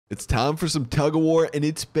It's time for some tug of war, and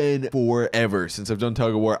it's been forever since I've done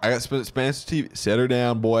tug of war. I got Spanish TV. Set her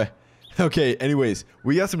down, boy. Okay, anyways,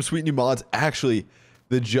 we got some sweet new mods. Actually,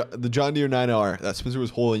 the John Deere 9R that Spencer was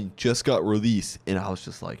holding just got released, and I was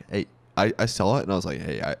just like, hey, I saw it, and I was like,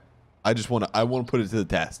 hey, I want to put it to the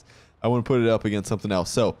test. I want to put it up against something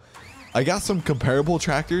else. So I got some comparable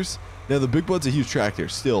tractors. Now, the Big Bud's a huge tractor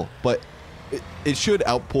still, but it should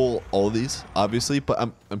outpull all of these, obviously, but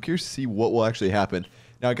I'm curious to see what will actually happen.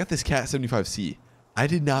 Now, I got this Cat 75C. I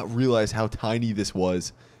did not realize how tiny this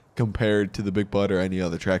was compared to the Big Bud or any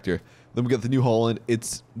other tractor. Then we got the New Holland.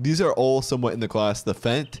 These are all somewhat in the class. The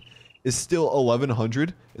Fendt is still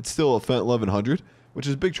 1100. It's still a Fendt 1100, which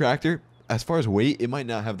is a big tractor. As far as weight, it might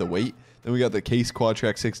not have the weight. Then we got the Case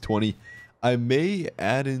Quadtrac 620. I may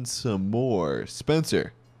add in some more.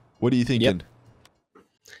 Spencer, what are you thinking? Yep.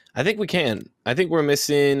 I think we can. I think we're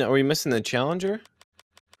missing. Are we missing the Challenger?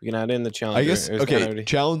 We can add in the Challenger. I guess. Okay,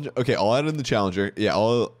 Challenge. Okay, I'll add in the Challenger. Yeah,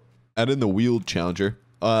 I'll add in the wheeled Challenger.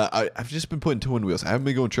 I've just been putting twin wheels. I haven't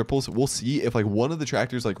been going triples. We'll see if like one of the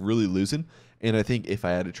tractors like really losing. And I think if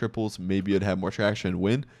I added triples, maybe I'd have more traction and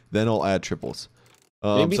win. Then I'll add triples.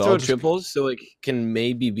 Maybe so throw triples so it can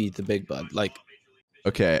maybe beat the Big Bud. Like.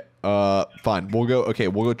 Okay. Fine. We'll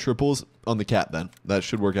go triples on the Cat then. That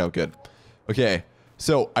should work out good. Okay.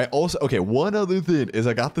 So I also, one other thing is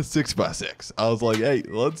I got the 6x6. I was like, hey,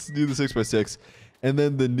 let's do the 6x6. And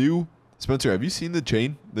then the new, Spencer, have you seen the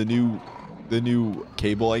chain? The new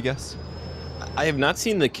cable, I guess? I have not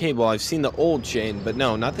seen the cable. I've seen the old chain, but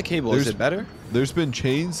no, not the cable. Is it better? There's been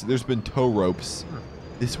chains. There's been tow ropes.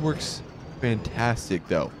 This works fantastic,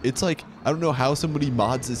 though. It's like, I don't know how somebody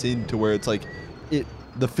mods this in to where it's like,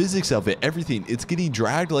 the physics of it, everything, it's getting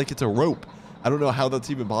dragged like it's a rope. I don't know how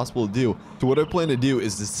that's even possible to do. So what I plan to do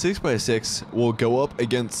is the 6x6 will go up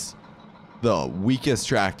against the weakest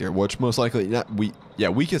tractor, which most likely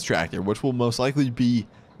weakest tractor, which will most likely be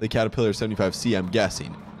the Caterpillar 75C, I'm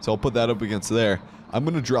guessing. So I'll put that up against there. I'm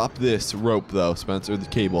gonna drop this rope though, Spencer, the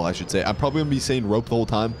cable, I should say. I'm probably gonna be saying rope the whole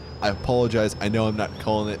time. I apologize. I know I'm not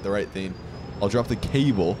calling it the right thing. I'll drop the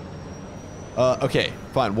cable. Okay,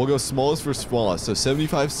 fine. We'll go smallest for smallest. So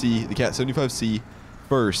 75C, the Cat 75C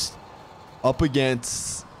first. Up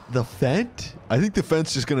against the Fendt. I think the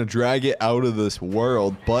Fendt's just gonna drag it out of this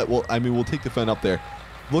world, but we'll take the Fendt up there.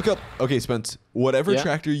 Look up, okay, Spence, whatever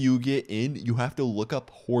tractor you get in, you have to look up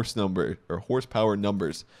horse number or horsepower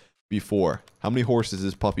numbers before. How many horses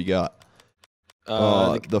this puppy got?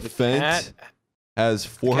 The Fendt has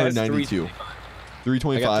 492.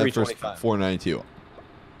 325 versus 492.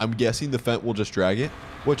 I'm guessing the Fendt will just drag it,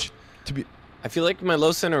 which I feel like my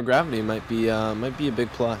low center of gravity might be a big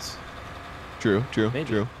plus. True.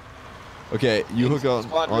 Okay, you hook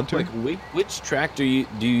onto which tractor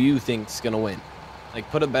do you think's gonna win? Like,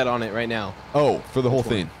 put a bet on it right now. Oh, for the whole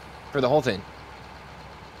thing. For the whole thing.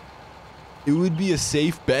 It would be a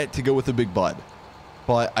safe bet to go with the Big Bud,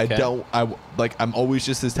 but I'm always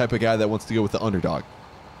just this type of guy that wants to go with the underdog.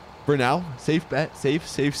 For now, safe bet,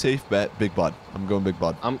 safe bet, Big Bud. I'm going Big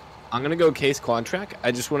Bud. I'm gonna go Case Quadtrac.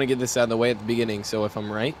 I just want to get this out of the way at the beginning, so if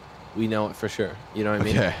I'm right, we know it for sure. You know what I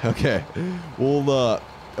mean? Okay. Well,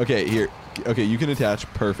 okay, here. Okay, you can attach.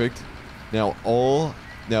 Perfect. Now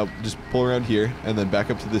just pull around here and then back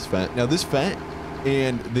up to this Fendt. Now this Fendt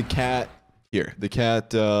and the Cat here. The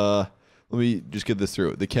Cat, let me just get this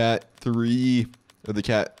through. The Cat 3, or the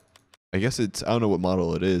Cat, I guess I don't know what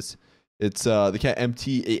model it is. It's the Cat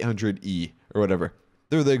MT800E or whatever.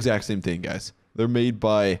 They're the exact same thing, guys. They're made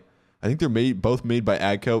by, I think they're both made by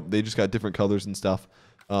AGCO. They just got different colors and stuff.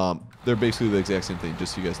 They're basically the exact same thing,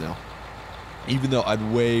 just so you guys know. Even though I'd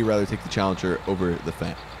way rather take the Challenger over the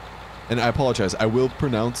Fendt. And I apologize. I will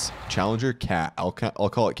pronounce Challenger Cat. I'll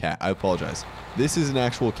call it Cat. I apologize. This is an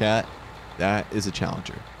actual Cat. That is a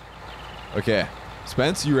Challenger. Okay.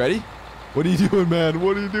 Spence, you ready? What are you doing, man?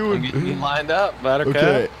 What are you doing? I'm getting you lined up, but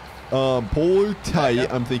okay. Pull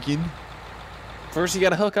tight, I'm thinking. First, you got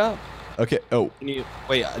to hook up. Okay. Oh.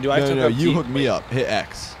 Wait, do I have to hook up? You hook me up. Hit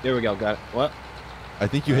X. There we go. Got it. What? I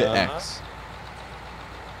think you hit X.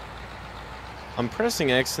 I'm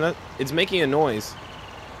pressing X, and it's making a noise.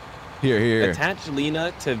 Here. Attach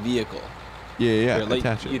Lena to vehicle. Yeah. Here,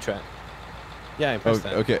 attach it. You try. Yeah, I pressed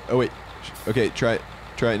that. Okay. Oh wait. Okay. Try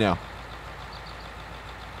it now.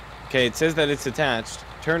 Okay, it says that it's attached.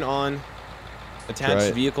 Turn on.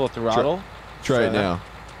 Attach vehicle throttle. Try it now.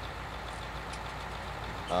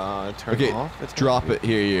 Turn off. Drop it.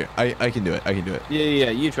 Here. I can do it. Yeah.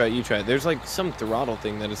 You try it. There's like some throttle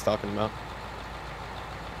thing that it's talking about.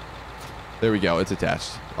 There we go. It's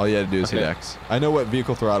attached. All you had to do is hit X. I know what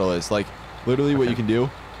vehicle throttle is. Like, literally what you can do.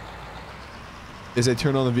 is I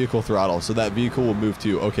turn on the vehicle throttle, so that vehicle will move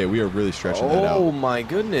too. Okay, we are really stretching that out. Oh my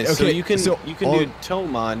goodness! Okay, so you can do tow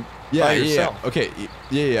mod by yourself. Yeah. Okay,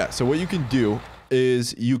 yeah. So what you can do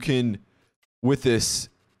is you can, with this,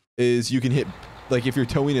 is you can hit, like if you're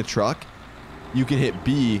towing a truck, you can hit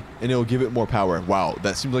B and it'll give it more power. Wow,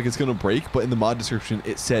 that seems like it's gonna break, but in the mod description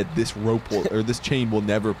it said this rope will, or this chain will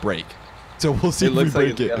never break. So we'll see if we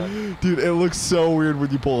break it. Dude, it looks so weird when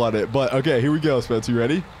you pull on it. But okay, here we go, Spencer. You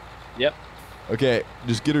ready? Yep. Okay,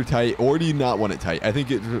 just get her tight, or do you not want it tight? I think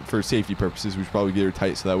for safety purposes, we should probably get her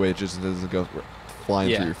tight so that way it just doesn't go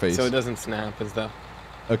flying through your face. So it doesn't snap and stuff.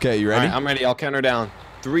 Okay, you ready? All right, I'm ready. I'll count her down.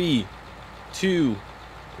 3, 2,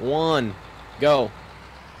 1, go.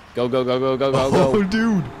 Go, go, go, go, go, go, go. Oh,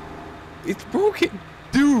 dude. It's broken.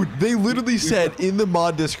 Dude, they literally said in the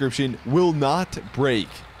mod description, will not break.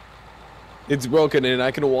 It's broken, and I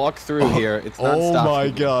can walk through here. It's not stopping. Oh my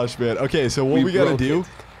gosh, man. Okay, so what we gotta do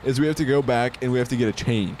is we have to go back and we have to get a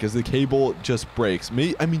chain because the cable just breaks. I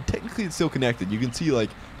mean, technically it's still connected. You can see like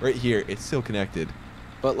right here, it's still connected.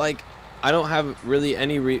 But like, I don't have really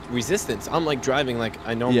any resistance. I'm like driving like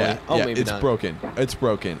I normally. Yeah, maybe it's not. Broken. It's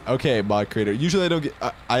broken. Okay, mod creator. Usually I don't get.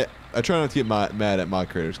 I try not to get mad at mod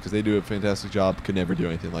creators because they do a fantastic job. Could never do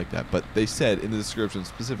anything like that. But they said in the description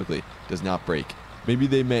specifically, does not break. Maybe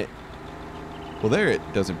they meant. Well, there it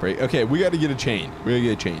doesn't break. Okay, we got to get a chain. We got to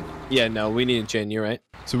get a chain. Yeah, no, we need a chain. You're right.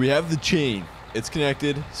 So we have the chain. It's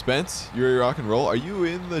connected. Spence, you're ready to rock and roll. Are you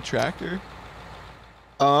in the tractor?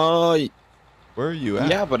 Where are you at?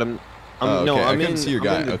 Yeah, but I'm okay. no, I I'm can see your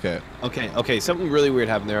guy. Okay. Okay. Something really weird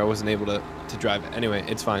happened there. I wasn't able to drive it. Anyway,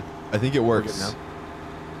 it's fine. I think it works. Now.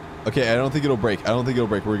 Okay, I don't think it'll break.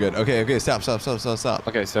 We're good. Okay, stop.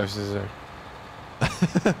 Okay, sorry.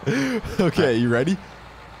 Okay, you ready?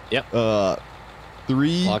 Yep.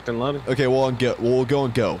 3. Locked and loaded. Okay, we'll go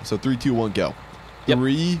and go. So 3, 2, 1, go. Yep.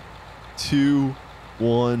 3, 2,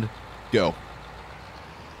 1, go.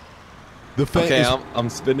 The Fent okay, I'm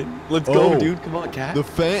spinning. Let's go, dude. Come on, cat. The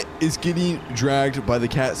Fent is getting dragged by the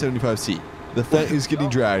Cat 75C. The Fent is getting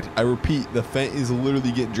dragged. I repeat, the Fent is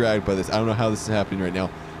literally getting dragged by this. I don't know how this is happening right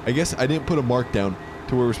now. I guess I didn't put a mark down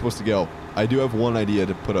to where we're supposed to go. I do have one idea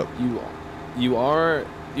to put up. You're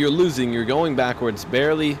losing. You're going backwards,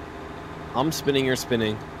 barely. I'm spinning. You're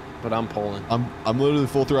spinning, but I'm pulling. I'm literally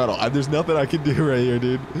full throttle. There's nothing I can do right here,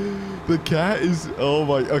 dude. The Cat is. Oh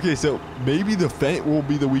my. Okay, so maybe the Fent will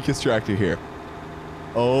be the weakest tractor here.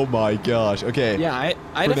 Oh my gosh. Okay. Yeah, I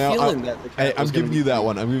had a feeling that the Cat I'm giving you that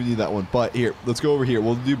one. I'm giving you that one. But here, let's go over here.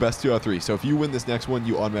 We'll do best 2 out of 3. So if you win this next one,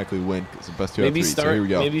 you automatically win. It's the best 2 out of 3. So here we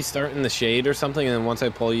go. Maybe start in the shade or something, and then once I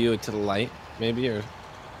pull you to the light, maybe, or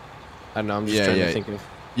I don't know. I'm just trying to think of.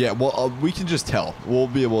 Yeah, well, we can just tell. We'll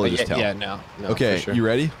be able to just tell. Yeah, no. Okay, for sure. You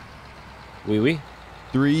ready? Oui.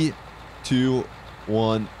 3, 2,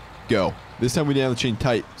 1, go. This time we didn't have the chain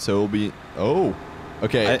tight, so it'll be. Oh,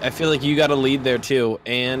 okay. I feel like you got a lead there too,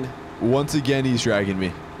 and once again he's dragging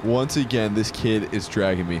me. Once again, this kid is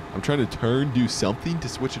dragging me. I'm trying to do something to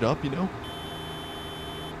switch it up, you know?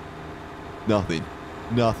 Nothing.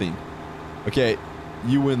 Okay,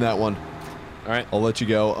 you win that one. All right. I'll let you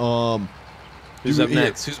go. Who's up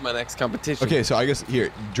next? Who's my next competition? Okay, so I guess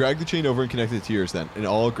here, drag the chain over and connect it to yours then, and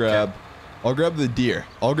I'll grab the deer.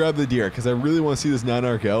 I'll grab the deer because I really want to see this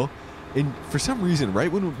 9R go. And for some reason,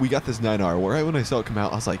 right when we got this 9R, right when I saw it come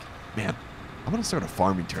out, I was like, man, I'm gonna start a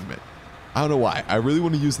farming tournament. I don't know why. I really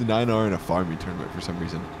want to use the 9R in a farming tournament for some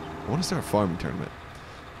reason. I want to start a farming tournament.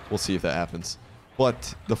 We'll see if that happens.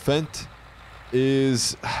 But the Fent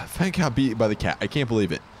got beat by the Cat. I can't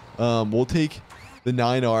believe it. We'll take the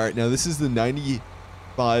 9R. Now, this is the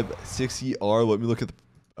 9560R. Let me look at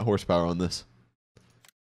the horsepower on this.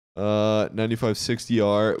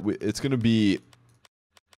 9560R. It's going to be...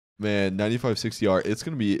 Man, 9560R. It's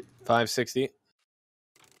going to be... 560?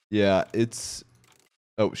 Yeah, it's...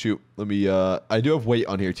 Oh, shoot. Let me... I do have weight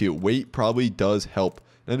on here, too. Weight probably does help.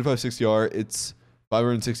 9560R, it's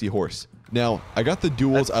 560 horse. Now, I got the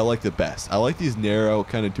duals I like the best. I like these narrow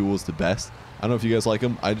kind of duals the best. I don't know if you guys like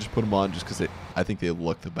them. I just put them on just because I think they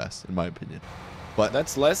look the best, in my opinion. But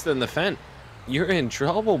that's less than the Fent. You're in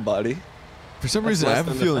trouble, buddy. For some reason, I have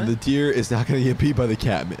a feeling the deer is not going to get beat by the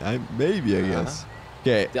Cat. Maybe, I guess.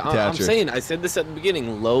 Okay, I'm saying, I said this at the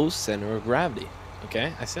beginning, low center of gravity.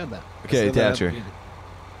 Okay, I said that. Okay, Thatcher.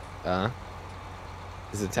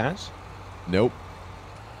 Is it attached? Nope.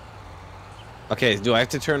 Okay, do I have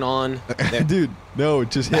to turn on? Dude, no,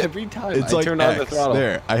 just hit. Every time it's I like turn X. on the throttle.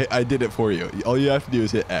 There, I did it for you. All you have to do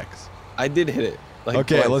is hit X. I did hit it. Like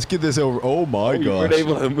okay, let's get this over. Oh my gosh. You weren't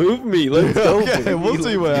able to move me. Let's go. Okay, we'll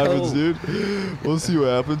see what happens, dude. We'll see what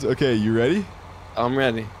happens. Okay, you ready? I'm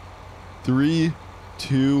ready. 3,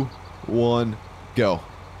 2, 1, Go.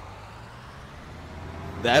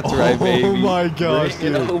 That's right, baby. Oh my gosh,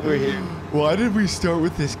 Bring dude. it over here. Why did we start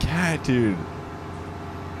with this cat, dude?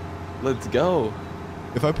 Let's go.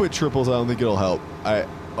 If I put triples, I don't think it'll help.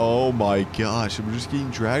 Oh my gosh, I'm just getting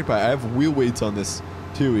dragged by. I have wheel weights on this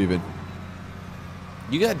too, even.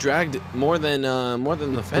 You got dragged more than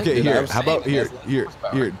the fence. Okay, dude. here. How about here?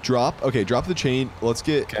 Drop. Okay, drop the chain. Let's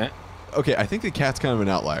get. Okay. Okay, I think the cat's kind of an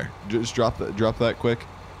outlier. Just drop that quick.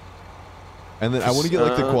 And then I want to get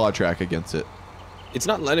like the quad track against it. It's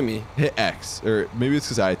not letting me. Hit X, or maybe it's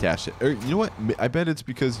because I attached it. Or you know what? I bet it's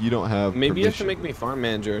because you don't have. Maybe you have to permission. make me farm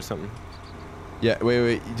manager or something. Yeah.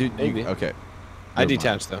 Wait. Dude. Maybe. Okay. I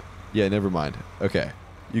detached though. Yeah. Never mind. Okay.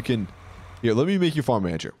 You can. Here. Let me make you farm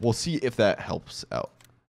manager. We'll see if that helps out.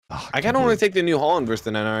 Oh, I kind of want to take the New Holland versus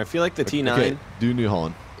the 9R. I feel like the T9 Okay, do New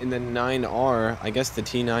Holland. and the 9R. I guess the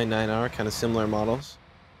T9, 9R, kind of similar models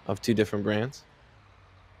of two different brands.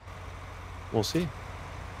 We'll see.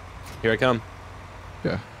 Here I come.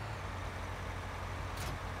 Yeah.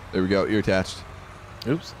 There we go. You're attached.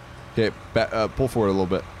 Oops. Okay. Pull forward a little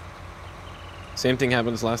bit. Same thing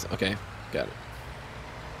happens last. Okay, got it.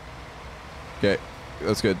 Okay.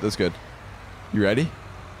 That's good. That's good. You ready?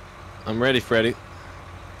 I'm ready, Freddy.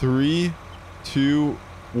 3, 2,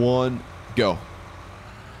 1, go.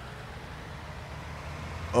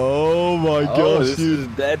 Oh my gosh, this dude. is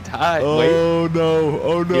dead tight. Oh Wait. no.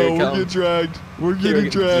 Oh no. Here it We're comes. getting dragged. We're Here getting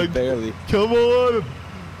it- dragged. Barely. Come on.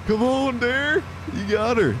 Come on, Dare. You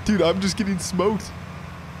got her. Dude, I'm just getting smoked.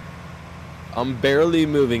 I'm barely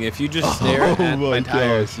moving. If you just stare Oh at my my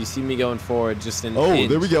tires, gosh. you see me going forward just an Oh, inch.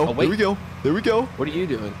 there we go. Oh, There we go. There we go. What are you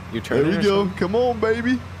doing? You're There turning we or go. something? Come on,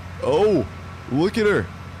 baby. Oh, look at her.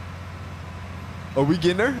 Are we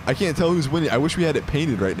getting her? I can't tell who's winning. I wish we had it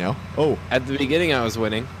painted right now. Oh. At the beginning, I was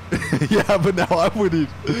winning. Yeah, but now I'm winning.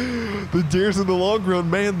 The Dare's in the long run,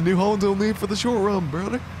 man. The New Holland's only in for the short run,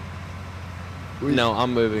 brother. No,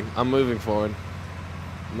 I'm moving. I'm moving forward.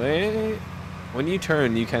 Wait. When you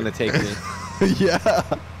turn, you kind of take me. Yeah.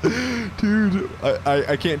 Dude,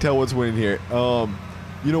 I can't tell what's winning here.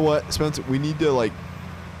 You know what, Spencer? We need to, like...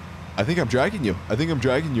 I think I'm dragging you. I think I'm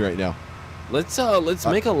dragging you right now. Let's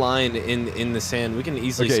make a line in the sand. We can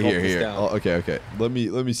easily Okay, sculpt this here. down. Oh, okay. Let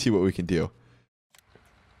me see what we can do.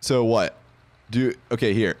 So what?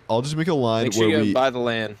 Okay, here. I'll just make a line Make sure where you buy the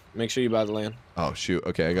land. Make sure you buy the land. Oh shoot.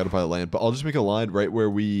 Okay, I gotta buy the land, but I'll just make a line right where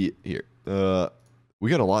we here. We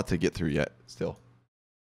got a lot to get through yet. Still.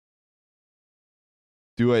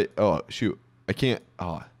 Do I? Oh shoot. I can't.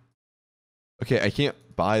 Oh. Okay, I can't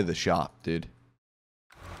buy the shop, dude.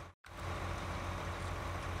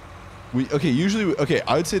 Usually. Okay,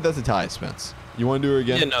 I would say that's a tie, Spence. You want to do her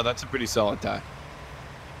again? Yeah, no, that's a pretty solid tie.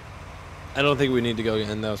 I don't think we need to go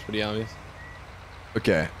again. That was pretty obvious.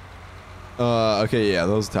 Okay. Okay, yeah,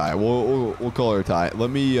 that was a tie. We'll call her a tie. Let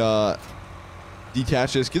me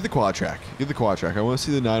detach this. Get the quad track. Get the quad track. I want to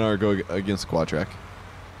see the 9R go against the quad track.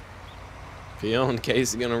 Fiona Case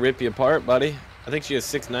is gonna rip you apart, buddy. I think she has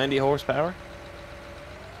 690 horsepower.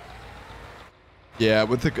 Yeah,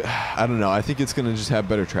 with the I don't know. I think it's gonna just have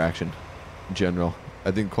better traction in general.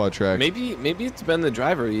 I think quad track Maybe it's been the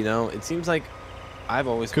driver. You know, it seems like I've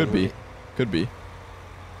always could been be, could be.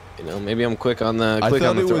 You know, maybe I'm quick on the I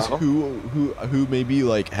thought it was throttle. who maybe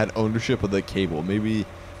like had ownership of the cable, maybe,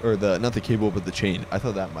 or the not the cable but the chain. I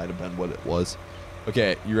thought that might have been what it was.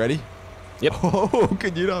 Okay, you ready? Yep. Oh,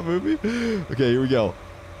 can you not move me? Okay, here we go.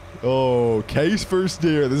 Oh, Case first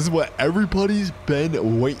dare. This is what everybody's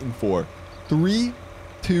been waiting for. 3,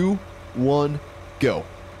 2, 1, go.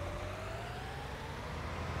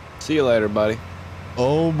 See you later, buddy.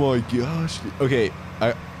 Oh my gosh. Okay,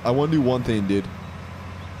 I want to do one thing, dude.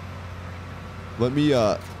 Let me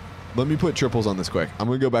put triples on this quick. I'm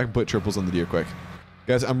gonna go back and put triples on the deer quick.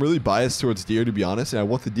 Guys, I'm really biased towards deer, to be honest, and I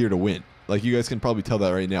want the deer to win. Like, you guys can probably tell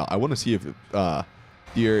that right now. I want to see if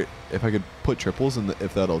deer, if I could put triples and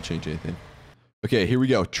if that'll change anything. Okay, here we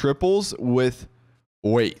go. Triples with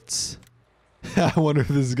weights. I wonder if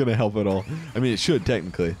this is gonna help at all. I mean, it should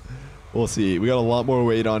technically. We'll see. We got a lot more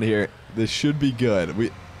weight on here. This should be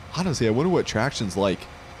good. Honestly, I wonder what traction's like.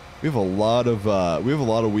 We have a lot of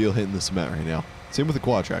wheel hitting the cement right now. Same with the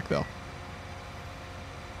quad track though.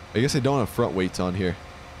 I guess I don't have front weights on here.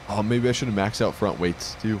 Oh, maybe I should have maxed out front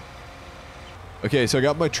weights too. Okay, so I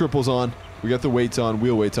got my triples on. We got the weights on,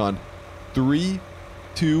 wheel weights on. 3,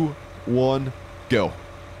 2, 1, go.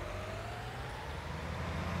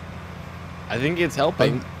 I think it's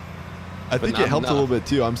helping. I think it helped a little bit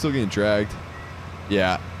too. I'm still getting dragged.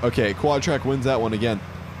 Yeah. Okay, quad track wins that one again.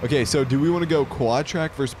 Okay, so do we want to go quad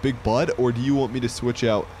track versus Big Bud, or do you want me to switch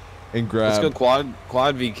out and grab... Let's go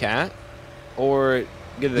quad v cat, or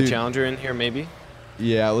get the Challenger in here maybe.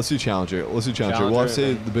 Yeah, let's do Challenger. Let's do Challenger. We'll have to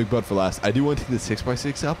say then. the big bud for last. I do want to take the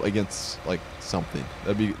 6x6 up against like something.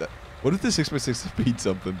 That'd be. What if the 6x6 beat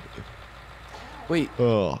something? Wait.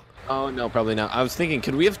 Oh. Oh no, probably not. I was thinking,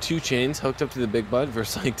 could we have 2 chains hooked up to the big bud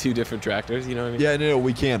versus like 2 different tractors? You know what I mean? Yeah, no,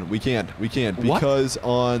 we can. What? Because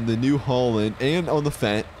on the New Holland and on the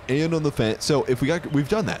Fendt, so if we've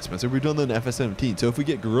done that, Spencer. We've done that in FS19. So if we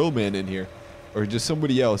get Gorilla Man in here, or just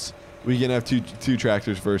somebody else, we can have two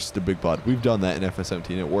tractors versus the big bud. We've done that in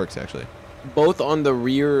FS17. It works actually. Both on the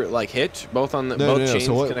rear like hitch, both on the chains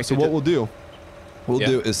connected. So what we'll do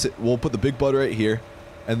is we'll put the big bud right here,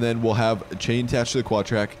 and then we'll have a chain attached to the quad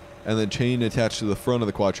track, and then chain attached to the front of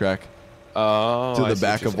the quad track. Oh. To the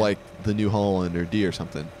back of like the New Holland or D or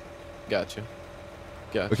something. Gotcha.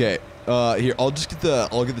 Okay. Here I'll get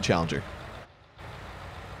the Challenger.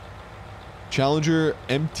 Challenger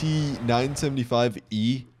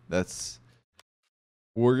MT975E.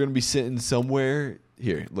 We're gonna be sitting somewhere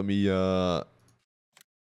here. Let me. I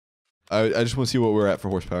just want to see what we're at for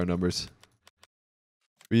horsepower numbers.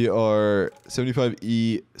 We are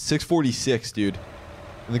 75E 646, dude.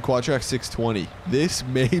 And the quad track 620. This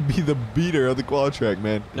may be the beater of the quad track,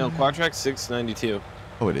 man. No, quad track 692.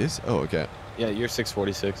 Oh, it is? Oh, okay. Yeah, you're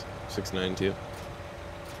 646, 692.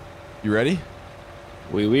 You ready?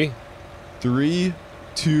 Oui. 3,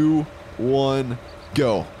 2, 1,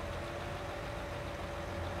 go.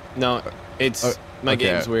 No, it's my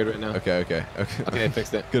game's weird right now. Okay. Okay, I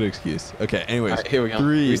fixed it. Good excuse. Okay, anyways. All right, here we go.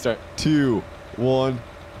 3, Restart. 2, 1,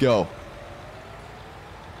 go.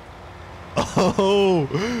 Oh,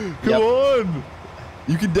 come on.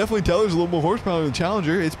 You can definitely tell there's a little more horsepower in the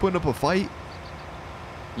Challenger. It's putting up a fight.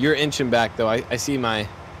 You're inching back though. I see my.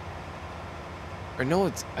 Or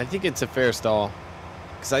no, I think it's a fair stall.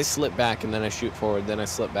 Because I slip back and then I shoot forward. Then I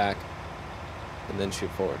slip back and then shoot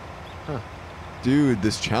forward. Huh. Dude,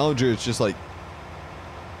 this Challenger is just like.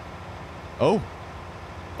 Oh.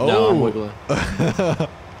 No, I'm wiggling.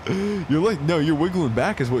 You're like, no, you're wiggling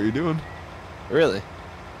back is what you're doing. Really?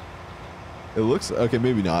 It looks okay,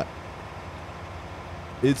 maybe not.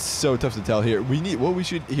 It's so tough to tell here. We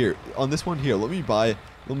should here on this one here.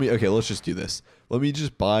 Okay, let's just do this. Let me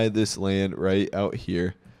just buy this land right out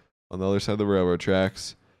here on the other side of the railroad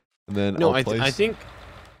tracks, and then I think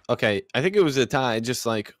it was a tie. Just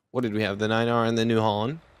like, what did we have? The 9R and the New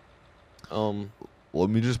Holland. Let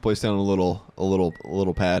me just place down a little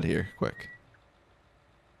pad here, quick.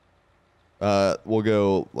 We'll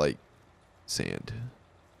go like sand.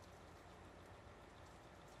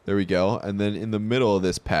 There we go. And then in the middle of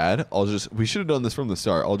this pad, we should have done this from the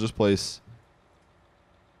start. I'll just place.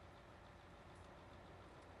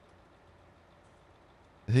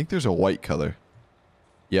 I think there's a white color.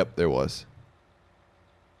 Yep, there was.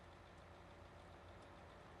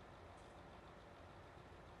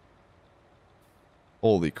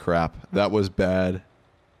 Holy crap. That was bad.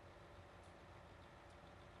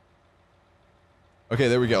 Okay,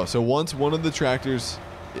 there we go. So once one of the tractors...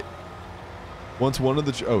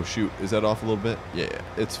 oh, shoot. Is that off a little bit? Yeah,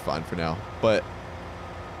 it's fine for now. But...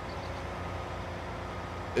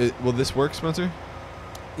 will this work, Spencer?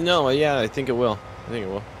 No, yeah, I think it will.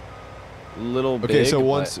 A little big. Okay, so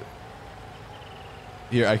once...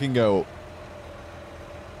 Here, I can go...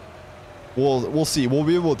 We'll see. We'll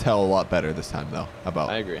be able to tell a lot better this time, though. How about?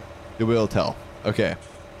 I agree. You'll be able to tell. Okay.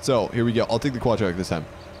 So, here we go. I'll take the quad track this time.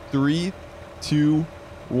 3, 2,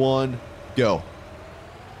 1, go.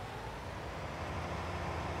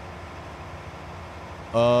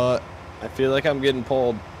 I feel like I'm getting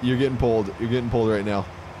pulled. You're getting pulled. You're getting pulled right now.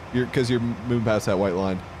 Because you're moving past that white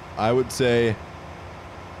line. I would say...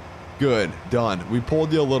 Good. Done. We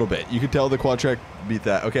pulled you a little bit. You can tell the quad track beat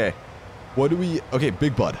that. Okay. Okay,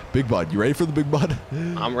 Big Bud. Big Bud. You ready for the Big Bud?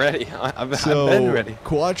 I'm ready. I've been ready.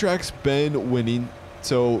 Quad track's been winning.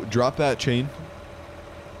 So drop that chain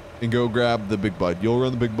and go grab the Big Bud. You'll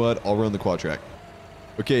run the Big Bud. I'll run the quad track.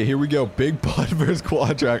 Okay, here we go. Big Bud versus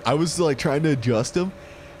quad track. I was like trying to adjust him,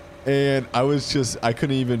 and I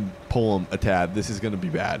couldn't even pull him a tad. This is going to be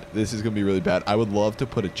bad. This is going to be really bad. I would love to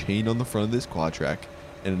put a chain on the front of this quad track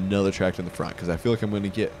and another track in the front, because I feel like I'm going to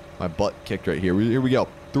get my butt kicked right here. Here we go.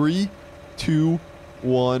 3, 2,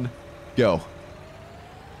 1, go.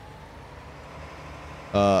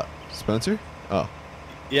 Spencer? Oh.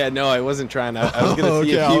 Yeah, no, I wasn't trying. I was gonna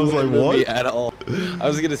see if you would move me at all. I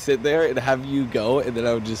was gonna sit there and have you go, and then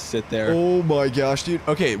I would just sit there. Oh my gosh, dude.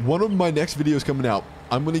 Okay, one of my next videos coming out,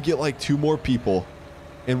 I'm gonna get like 2 more people,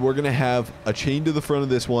 and we're gonna have a chain to the front of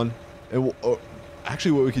this one, and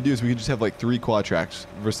actually what we could do is we could just have like 3 quad tracks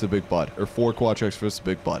versus the Big Bud, or 4 quad tracks versus the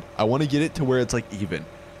Big Bud. I want to get it to where it's like even.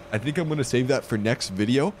 I think I'm gonna save that for next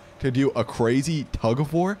video to do a crazy tug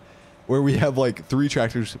of war where we have like 3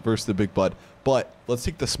 tractors versus the big bud. But let's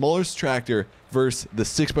take the smallest tractor versus the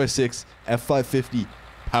 6x6 F550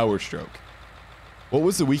 Power Stroke. What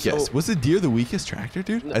was the weakest? So, was the deer the weakest tractor,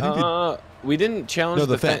 dude? I think we didn't challenge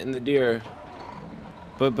the Fendt and the deer,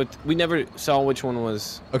 but we never saw which one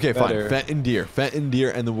was okay, better. fine. Fendt and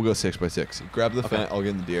deer, and then we'll go 6x6. Grab the Fendt, I'll get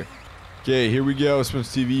in the deer. Okay, here we go.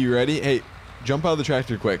 Spence TV, you ready? Hey, jump out of the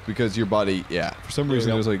tractor quick because your body, yeah, for some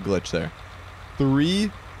reason there's like a glitch there.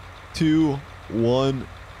 3, 2, 1,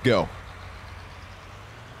 go.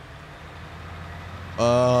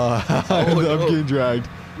 I'm getting dragged.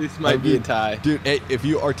 This might be a tie. Dude, hey, if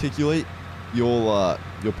you articulate, you'll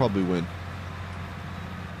probably win.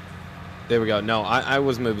 There we go. No, I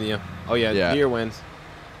was moving you. Oh yeah, deer wins.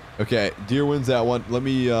 Okay, deer wins that one. Let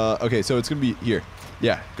me okay, so it's gonna be here.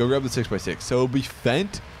 Yeah, go grab the 6x6. So it'll be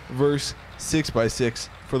Fendt versus 6x6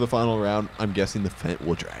 for the final round. I'm guessing the Fendt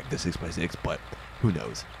will drag the 6x6, but who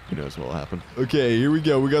knows? Who knows what will happen? Okay, here we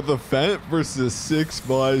go. We got the Fendt versus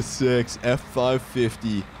 6x6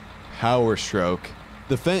 F550 Power Stroke.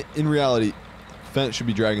 The Fendt, in reality, Fendt should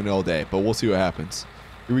be dragging it all day, but we'll see what happens.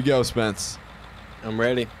 Here we go, Spence. I'm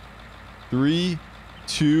ready. 3,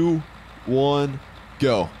 2, 1,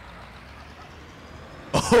 go.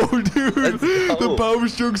 Oh, dude, the Power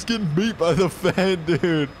Stroke's getting beat by the Fendt,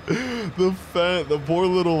 dude. The Fendt, the poor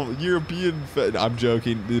little European Fendt. I'm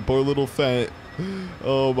joking. The poor little Fendt.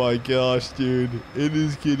 Oh my gosh, dude. It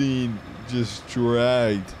is getting just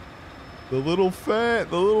dragged. The little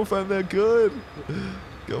Fendt that good.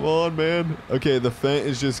 Come on, man. Okay, the Fendt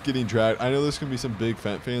is just getting dragged. I know there's going to be some big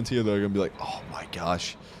Fendt fans here that are going to be like, oh my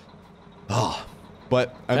gosh. Oh,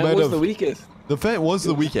 but I might have. Fendt was the weakest. The Fendt was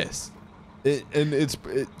the weakest.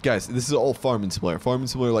 Guys, this is all Farming Simulator. Farming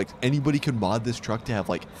Simulator, like, anybody could mod this truck to have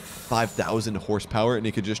like 5,000 horsepower and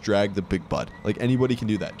it could just drag the big bud. Like, anybody can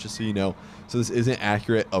do that, just so you know. So this isn't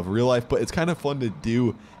accurate of real life, but it's kind of fun to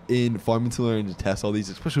do in Farming Simulator and to test all these,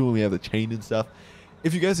 especially when we have the chain and stuff.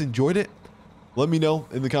 If you guys enjoyed it, let me know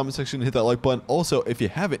in the comment section and hit that like button. Also, if you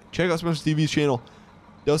haven't, check out Smash TV's channel.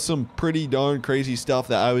 Does some pretty darn crazy stuff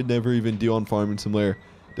that I would never even do on Farming Simulator.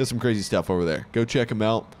 Does some crazy stuff over there. Go check him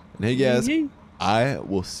out. And hey guys, I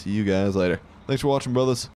will see you guys later. Thanks for watching, brothers.